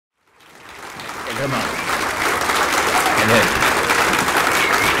very much.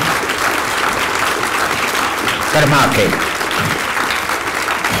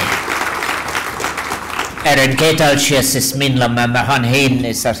 Erin Gatal Chies is Minlam and Mahan Hain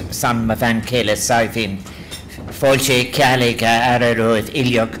is San Mavan Kale Saivin. Folche Kaliga Araroid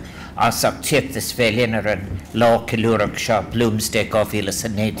Ilyok Asak Tip this Velinner and Law Kilurak Shah Bloomsday Govilas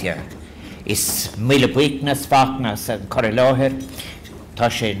and Nadia. Is Mila Weakness, Fackness and Corriloher.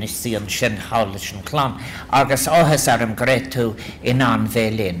 Tashin is the Shin Howlish and Clan. Argus Ohasaram Gretu in An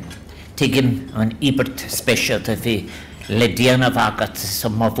Velin. Tigim an Ebert special to the Lediana Vagat,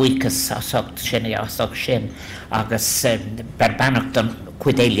 some of weakest Asok Sheni Asok Shin, Argus Barbanocton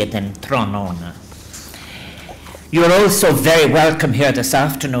Quidelia and Tronona. You are also very welcome here this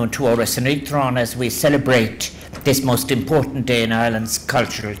afternoon to Áras and Uachtaráin as we celebrate this most important day in Ireland's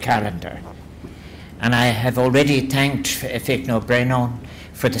cultural calendar. And I have already thanked Fiachna Brennan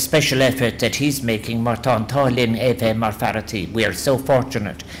for the special effort that he's making. Martin Tallinn Eve Marfarati. We are so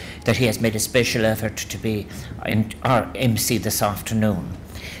fortunate that he has made a special effort to be in our MC this afternoon.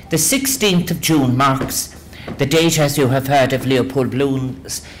 The 16th of June marks the date, as you have heard, of Leopold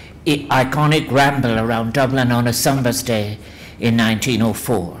Bloom's iconic ramble around Dublin on a summer's day in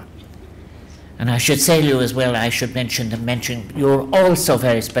 1904. And I should say to you as well, I should mention you're also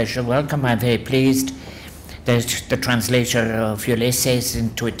very special. Welcome. I'm very pleased that the translator of Ulysses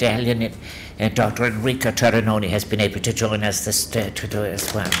into Italian, Dr. Enrico Terranoni, has been able to join us this day to do it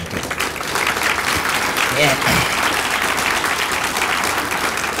as well.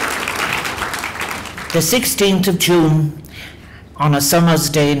 The 16th of June, on a summer's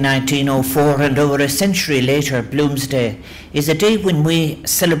day in 1904, and over a century later, Bloomsday, is a day when we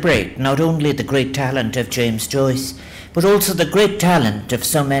celebrate not only the great talent of James Joyce, but also the great talent of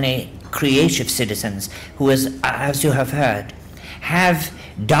so many creative citizens who, as you have heard, have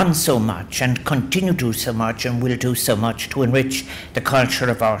done so much and continue to do so much and will do so much to enrich the culture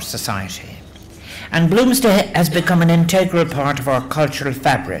of our society. And Bloomsday has become an integral part of our cultural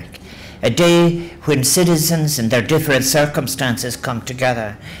fabric, a day when citizens in their different circumstances come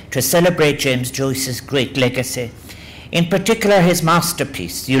together to celebrate James Joyce's great legacy, in particular his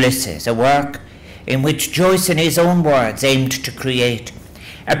masterpiece, Ulysses, a work in which Joyce, in his own words, aimed to create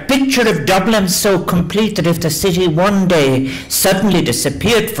a picture of Dublin so complete that if the city one day suddenly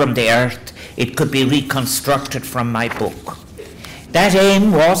disappeared from the earth, it could be reconstructed from my book. That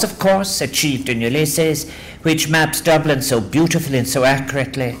aim was, of course, achieved in Ulysses, which maps Dublin so beautifully and so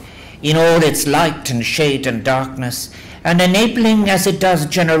accurately in all its light and shade and darkness, and enabling, as it does,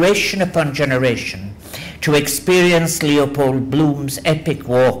 generation upon generation, to experience Leopold Bloom's epic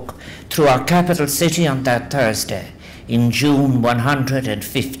walk through our capital city on that Thursday in June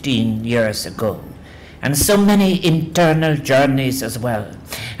 115 years ago, and so many internal journeys as well.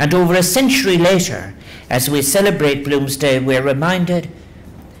 And over a century later, as we celebrate Bloomsday, we're reminded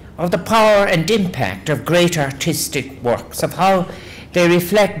of the power and impact of great artistic works, of how they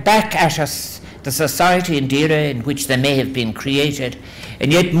reflect back at us the society and era in which they may have been created,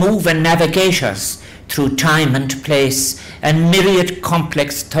 and yet move and navigate us through time and place and myriad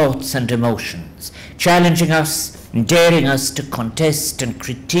complex thoughts and emotions, challenging us and daring us to contest and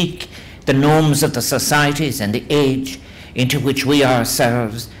critique the norms of the societies and the age into which we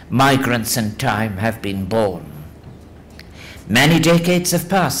ourselves, migrants in time, have been born. Many decades have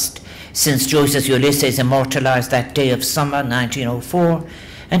passed since Joyce's Ulysses immortalized that day of summer 1904,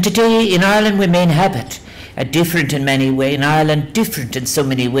 and today in Ireland we may inhabit a different in many ways, in Ireland different in so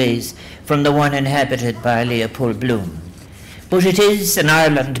many ways from the one inhabited by Leopold Bloom. But it is an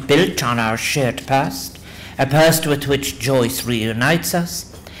Ireland built on our shared past, a past with which Joyce reunites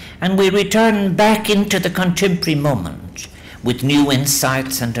us, and we return back into the contemporary moment with new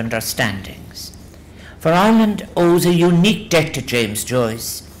insights and understandings. For Ireland owes a unique debt to James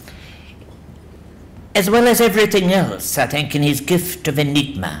Joyce, as well as everything else, I think, in his gift of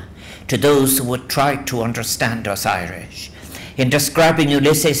enigma to those who would try to understand us Irish. In describing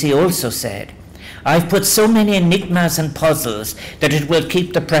Ulysses, he also said, "I've put so many enigmas and puzzles that it will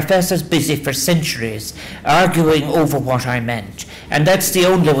keep the professors busy for centuries arguing over what I meant, and that's the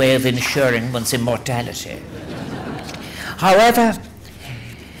only way of ensuring one's immortality." However,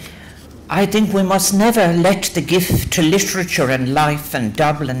 I think we must never let the gift to literature and life and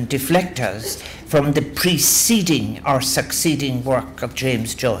Dublin deflect us from the preceding or succeeding work of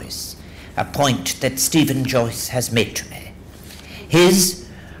James Joyce, a point that Stephen Joyce has made to me.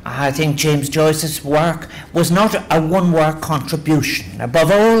 I think James Joyce's work was not a one-work contribution.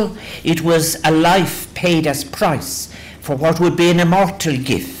 Above all, it was a life paid as price for what would be an immortal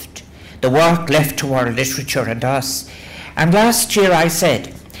gift, the work left to our literature and us. And last year I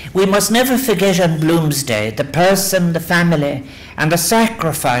said We must never forget on Bloomsday the person, the family, and the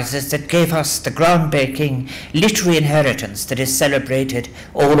sacrifices that gave us the groundbreaking literary inheritance that is celebrated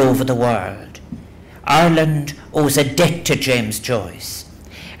all over the world. Ireland owes a debt to James Joyce.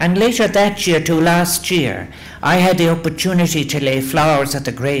 And later that year to last year, I had the opportunity to lay flowers at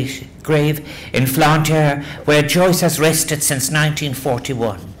the grave in Flantyre, where Joyce has rested since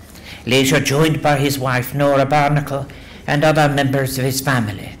 1941, later joined by his wife Nora Barnacle and other members of his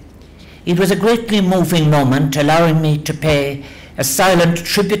family. It was a greatly moving moment, allowing me to pay a silent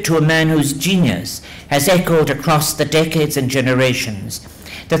tribute to a man whose genius has echoed across the decades and generations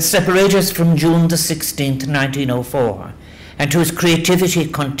that separate us from June the 16th, 1904, and whose creativity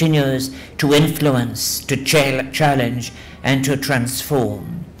continues to influence, to challenge, and to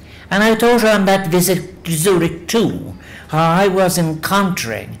transform. And I thought on that visit to Zurich too, how I was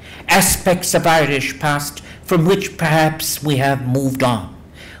encountering aspects of Irish past from which perhaps we have moved on,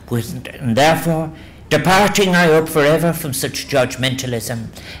 and therefore departing, I hope, forever from such judgmentalism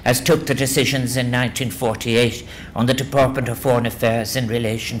as took the decisions in 1948 on the Department of Foreign Affairs in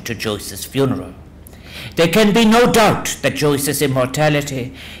relation to Joyce's funeral. There can be no doubt that Joyce's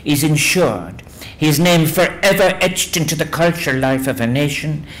immortality is ensured, his name forever etched into the cultural life of a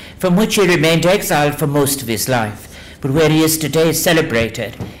nation from which he remained exiled for most of his life, but where he is today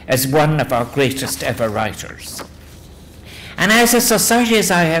celebrated as one of our greatest ever writers. And as a society,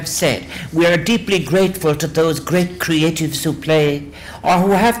 as I have said, we are deeply grateful to those great creatives who play or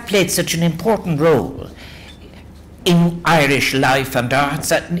who have played such an important role in Irish life and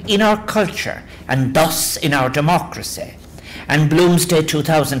arts, in our culture, and thus in our democracy. And Bloomsday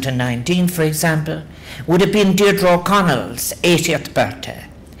 2019, for example, would have been Deirdre O'Connell's 80th birthday.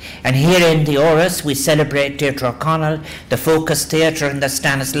 And here in the Áras, we celebrate Deirdre O'Connell, the Focus Theatre and the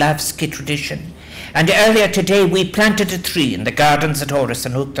Stanislavski tradition. And earlier today, we planted a tree in the gardens at Áras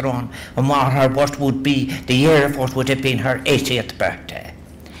and Uachtaráin on what would be the year of what would have been her 80th birthday.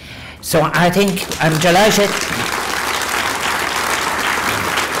 So I think I'm delighted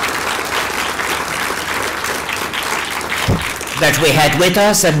that we had with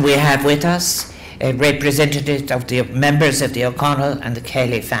us, and we have with us, a representative of the members of the O'Connell and the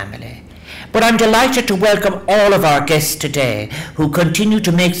Kelly family. But I'm delighted to welcome all of our guests today who continue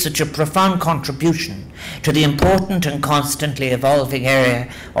to make such a profound contribution to the important and constantly evolving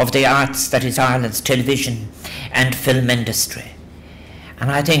area of the arts that is Ireland's television and film industry. And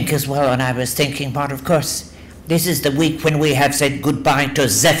I think as well, and I was thinking, but of course, this is the week when we have said goodbye to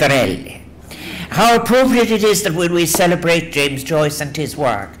Zeffirelli. How appropriate it is that when we celebrate James Joyce and his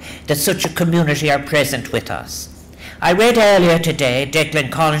work, that such a community are present with us. I read earlier today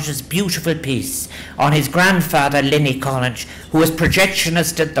Declan Collinge's beautiful piece on his grandfather, Lenny Collinge, who was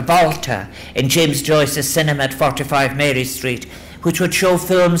projectionist at the Volta in James Joyce's cinema at 45 Mary Street, which would show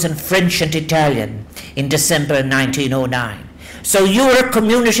films in French and Italian in December 1909. So you're a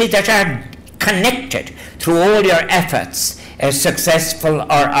community that are connected through all your efforts, successful or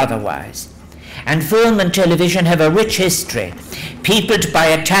otherwise. And film and television have a rich history, peopled by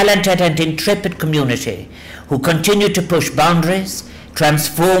a talented and intrepid community who continue to push boundaries,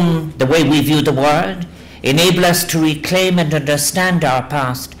 transform the way we view the world, enable us to reclaim and understand our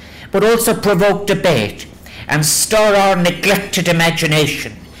past, but also provoke debate and stir our neglected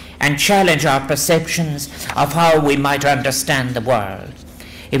imagination and challenge our perceptions of how we might understand the world.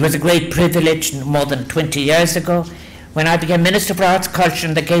 It was a great privilege more than 20 years ago when I became Minister for Arts, Culture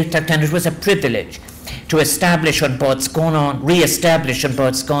and the Gaeltacht, and it was a privilege to establish on re-establish on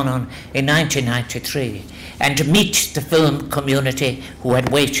Bódsconon in 1993, and to meet the film community who had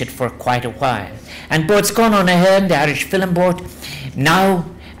waited for quite a while. And Bódsconon Ahern, the Irish Film Board, now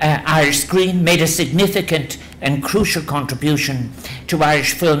Irish Screen, made a significant and crucial contribution to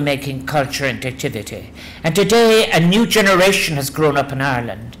Irish filmmaking, culture and activity. And today a new generation has grown up in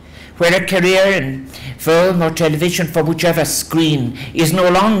Ireland, where a career in film or television for whichever screen is no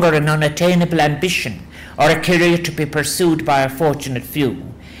longer an unattainable ambition or a career to be pursued by a fortunate few.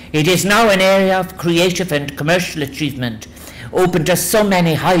 It is now an area of creative and commercial achievement, open to so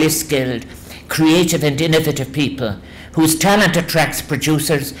many highly skilled, creative and innovative people whose talent attracts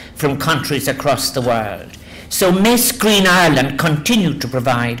producers from countries across the world. So may Screen Ireland continue to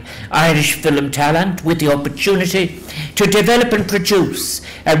provide Irish film talent with the opportunity to develop and produce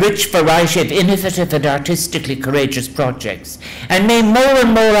a rich variety of innovative and artistically courageous projects. And may more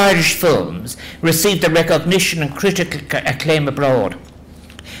and more Irish films receive the recognition and critical acclaim abroad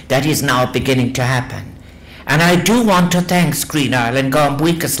that is now beginning to happen. And I do want to thank Screen Ireland Gone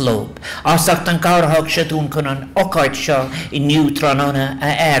Buicas Loeb, Osach an Garhog Shadun Kunan Okart Shaw in New Tronona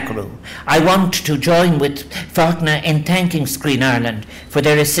Agru. I want to join with Faulkner in thanking Screen Ireland for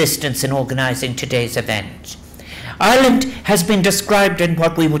their assistance in organising today's event. Ireland has been described in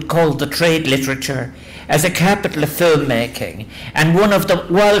what we would call the trade literature as a capital of filmmaking and one of the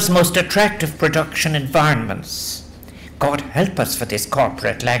world's most attractive production environments. God help us for this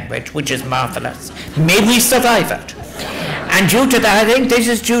corporate language, which is marvellous. May we survive it. And due to that, I think this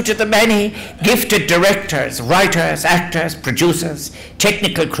is due to the many gifted directors, writers, actors, producers,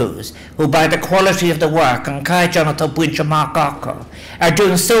 technical crews, who by the quality of the work and are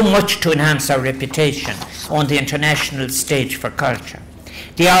doing so much to enhance our reputation on the international stage for culture.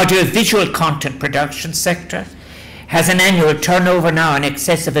 The audiovisual content production sector has an annual turnover now in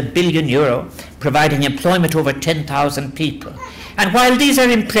excess of €1 billion, providing employment to over 10,000 people. And while these are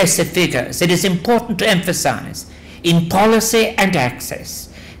impressive figures, it is important to emphasize in policy and access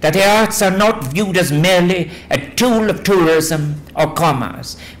that the arts are not viewed as merely a tool of tourism or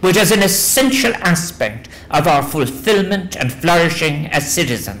commerce, but as an essential aspect of our fulfillment and flourishing as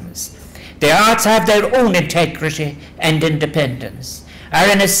citizens. The arts have their own integrity and independence, are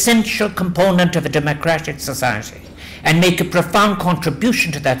an essential component of a democratic society, and make a profound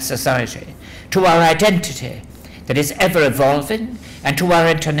contribution to that society, to our identity that is ever evolving, and to our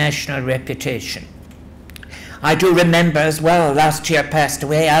international reputation. I do remember as well, last year passed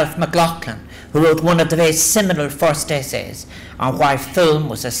away, Alf McLaughlin, who wrote one of the very seminal first essays on why film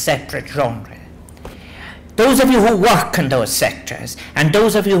was a separate genre. Those of you who work in those sectors and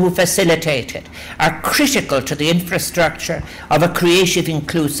those of you who facilitate it are critical to the infrastructure of a creative,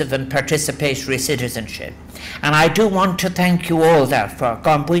 inclusive and participatory citizenship. And I do want to thank you all therefore,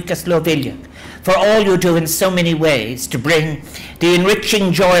 Gan Buicas Lovilliach, for all you do in so many ways to bring the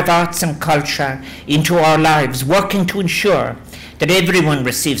enriching joy of arts and culture into our lives, working to ensure that everyone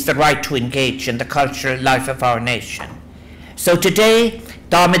receives the right to engage in the cultural life of our nation. So today,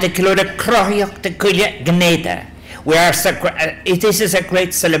 this is a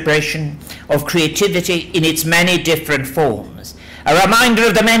great celebration of creativity in its many different forms. A reminder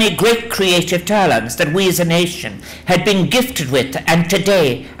of the many great creative talents that we as a nation had been gifted with and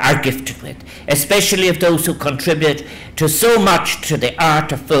today are gifted with, especially of those who contribute to so much to the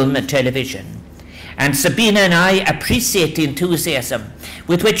art of film and television. And Sabina and I appreciate the enthusiasm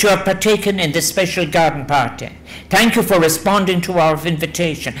with which you have partaken in this special garden party. Thank you for responding to our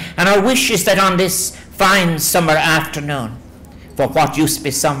invitation. And our wish is that on this fine summer afternoon, for what used to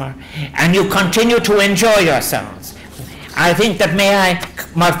be summer, and you continue to enjoy yourselves. I think that may I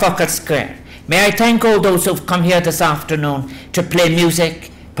thank all those who have come here this afternoon to play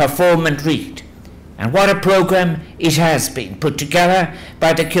music, perform and read. And what a program it has been, put together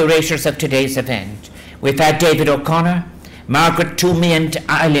by the curators of today's event. We've had David O'Connor, Margaret Toomey and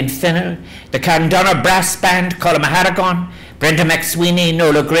Eileen Finnell, the Candona Brass Band, Colm Harragon, Brenda McSweeney,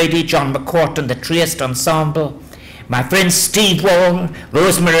 Nola Grady, John McCourt and the Trieste Ensemble, my friends Steve Wall,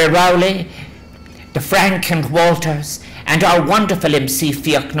 Rosemary Rowley, the Frank and Walters, and our wonderful MC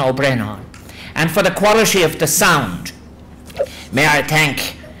Fiachna Brennan. And for the quality of the sound, may I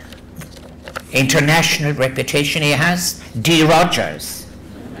thank international reputation he has, D. Rogers.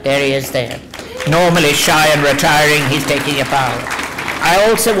 There he is there. Normally shy and retiring, he's taking a bow. I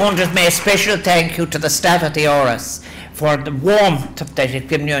also want to make a special thank you to the staff at the Áras for the warmth that they've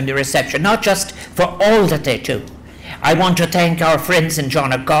given you in the reception, not just for all that they do. I want to thank our friends in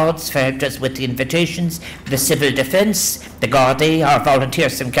John of God's for helping us with the invitations, the Civil Defence, the Gardaí, our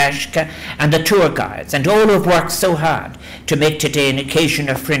volunteers in Gashka, and the tour guides, and all who have worked so hard to make today an occasion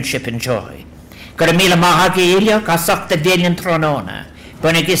of friendship and joy. Garamila Mahagi Ilya, Kasakta Delian Tronona,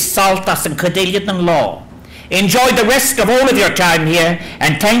 Bunigis Saltas and Cadillion and Law. Enjoy the rest of all of your time here,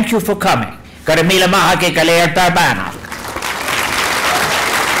 and thank you for coming. Garamila Mahagi Galer Darbana.